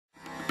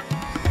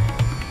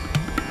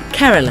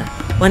Kerala,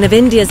 one of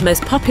India's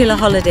most popular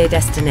holiday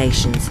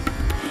destinations.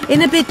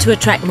 In a bid to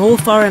attract more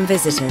foreign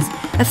visitors,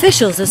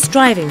 officials are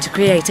striving to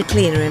create a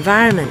cleaner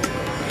environment.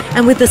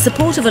 And with the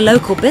support of a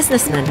local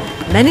businessman,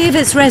 many of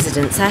its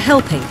residents are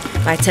helping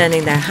by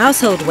turning their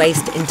household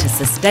waste into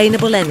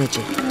sustainable energy.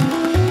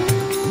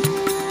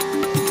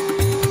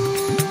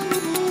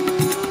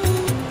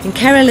 In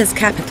Kerala's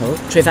capital,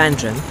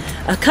 Trivandrum,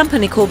 a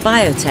company called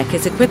BIOTECH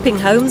is equipping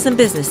homes and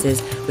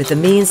businesses with the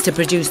means to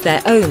produce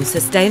their own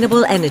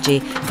sustainable energy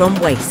from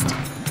waste.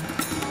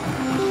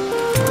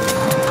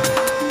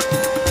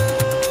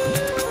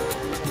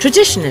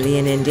 Traditionally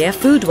in India,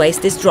 food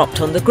waste is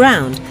dropped on the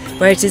ground,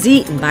 where it is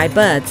eaten by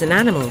birds and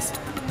animals.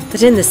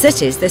 But in the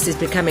cities, this is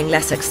becoming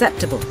less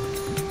acceptable.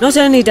 Not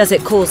only does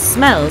it cause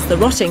smells, the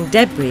rotting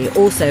debris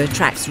also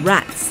attracts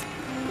rats.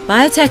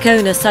 BIOTECH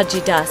owner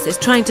Sajid Das is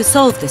trying to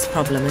solve this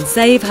problem and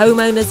save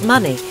homeowners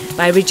money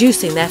by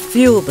reducing their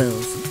fuel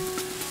bills.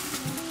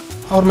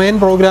 Our main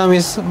program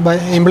is by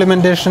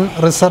implementation,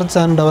 research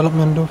and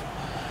development of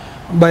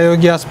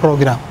biogas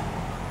program.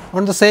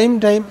 On the same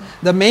time,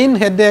 the main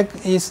headache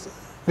is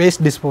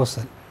waste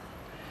disposal.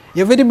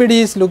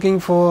 Everybody is looking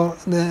for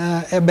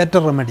a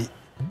better remedy.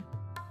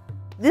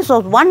 This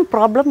was one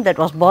problem that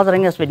was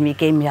bothering us when we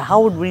came here. How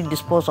would we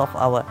dispose of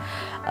our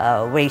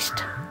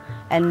waste?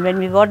 And when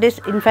we got this,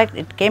 in fact,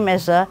 it came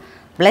as a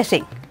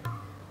blessing.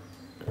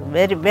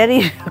 Very,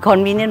 very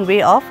convenient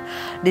way of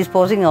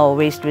disposing our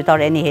waste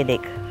without any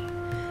headache.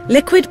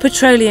 Liquid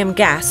petroleum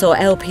gas, or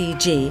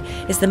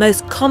LPG, is the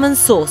most common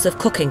source of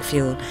cooking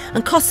fuel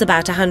and costs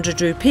about 100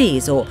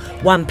 rupees or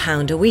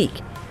 £1 a week.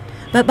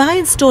 But by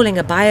installing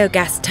a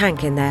biogas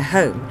tank in their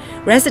home,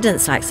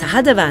 residents like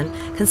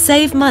Sahadavan can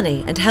save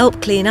money and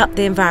help clean up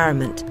the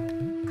environment.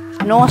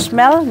 No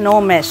smell, no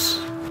mess.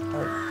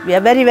 We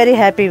are very, very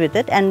happy with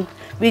it, and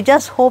we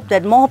just hope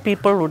that more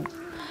people would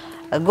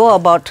go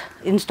about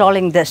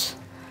installing this,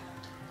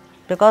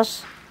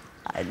 because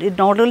it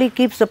not only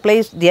keeps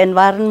the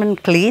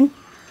environment clean,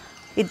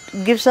 it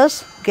gives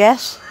us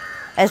gas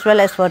as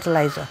well as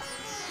fertiliser.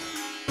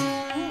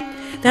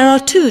 There are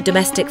two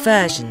domestic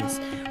versions,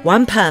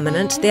 one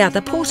permanent, the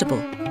other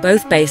portable,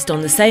 both based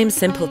on the same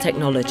simple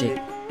technology.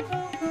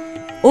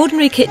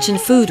 Ordinary kitchen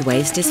food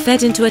waste is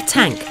fed into a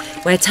tank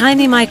where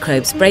tiny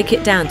microbes break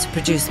it down to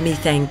produce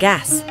methane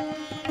gas.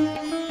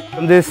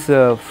 From this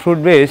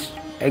food waste,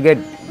 I get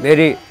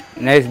very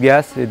nice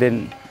gas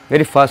within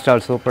very fast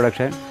also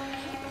production,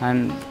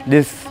 and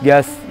this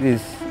gas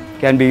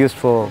can be used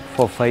for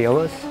 5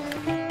 hours.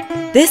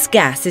 This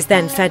gas is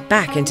then fed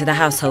back into the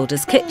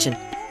householder's kitchen.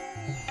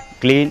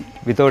 Clean,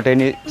 without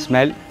any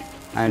smell,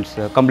 and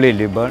it's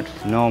completely burnt,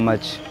 no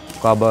much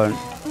carbon,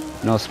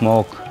 no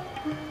smoke.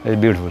 It's a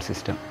beautiful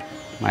system.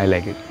 I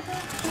like it.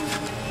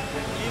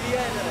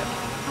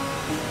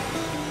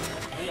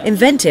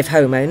 Inventive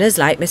homeowners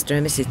like Mr.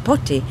 and Mrs.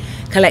 Potti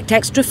collect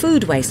extra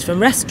food waste from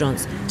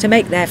restaurants to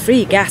make their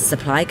free gas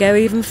supply go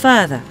even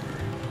further.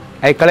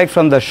 I collect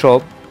from the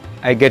shop.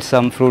 I get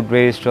some fruit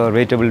waste or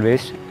vegetable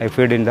waste. I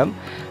feed in them,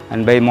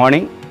 and by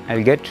morning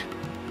I'll get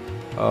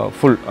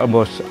full,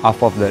 almost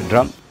half of the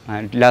drum,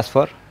 and it lasts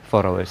for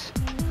 4 hours.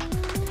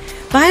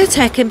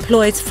 BIOTECH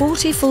employs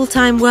 40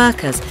 full-time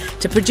workers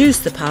to produce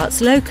the parts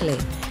locally.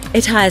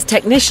 It hires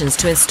technicians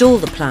to install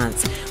the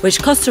plants, which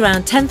cost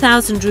around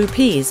 10,000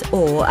 rupees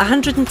or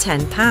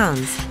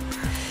 £110.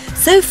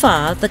 So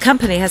far, the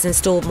company has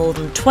installed more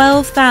than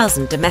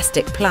 12,000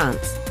 domestic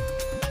plants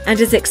and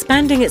is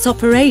expanding its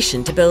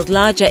operation to build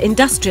larger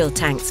industrial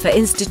tanks for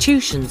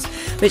institutions,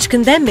 which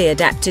can then be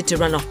adapted to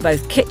run off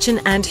both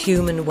kitchen and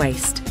human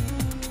waste.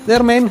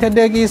 Their main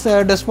headache is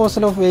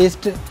disposal of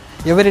waste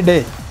every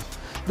day.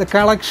 The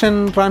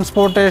collection,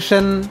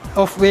 transportation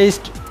of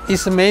waste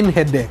is the main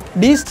headache.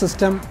 This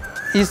system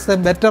is a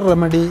better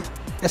remedy,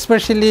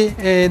 especially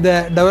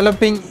the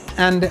developing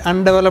and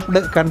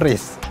undeveloped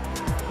countries.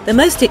 The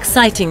most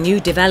exciting new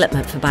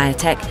development for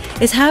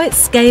BIOTECH is how it's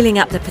scaling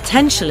up the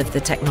potential of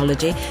the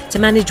technology to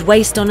manage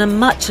waste on a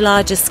much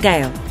larger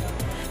scale.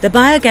 The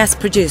biogas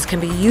produced can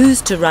be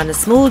used to run a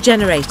small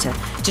generator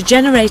to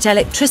generate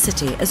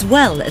electricity as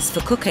well as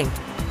for cooking.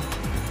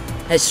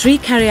 At Sri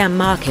Karyan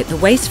Market, the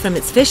waste from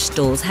its fish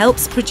stalls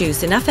helps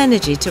produce enough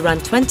energy to run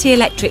 20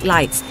 electric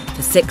lights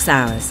for 6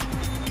 hours.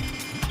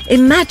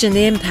 Imagine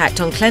the impact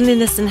on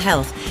cleanliness and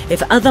health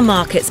if other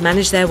markets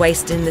managed their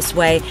waste in this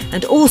way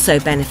and also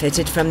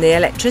benefited from the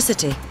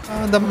electricity.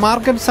 The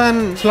markets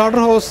and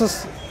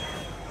slaughterhouses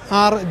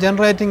are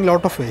generating a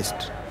lot of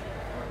waste.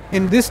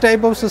 In this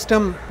type of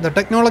system, the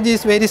technology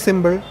is very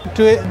simple.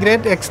 To a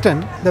great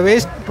extent, the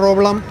waste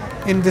problem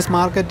in this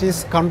market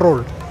is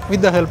controlled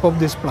with the help of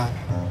this plant.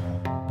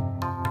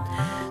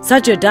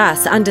 Sajid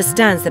Das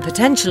understands the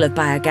potential of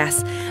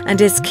biogas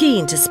and is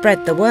keen to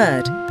spread the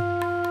word.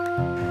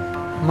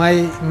 My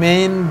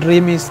main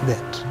dream is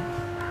that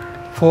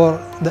for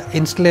the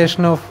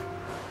installation of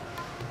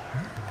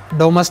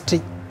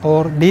domestic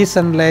or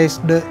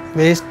decentralized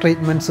waste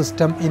treatment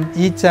system in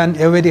each and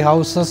every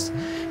houses,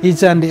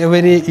 each and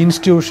every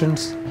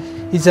institutions,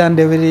 each and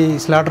every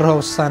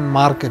slaughterhouse and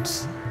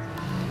markets.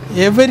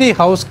 Every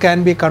house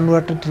can be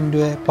converted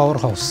into a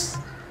powerhouse,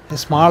 a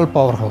small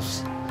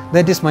powerhouse.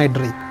 That is my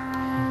dream.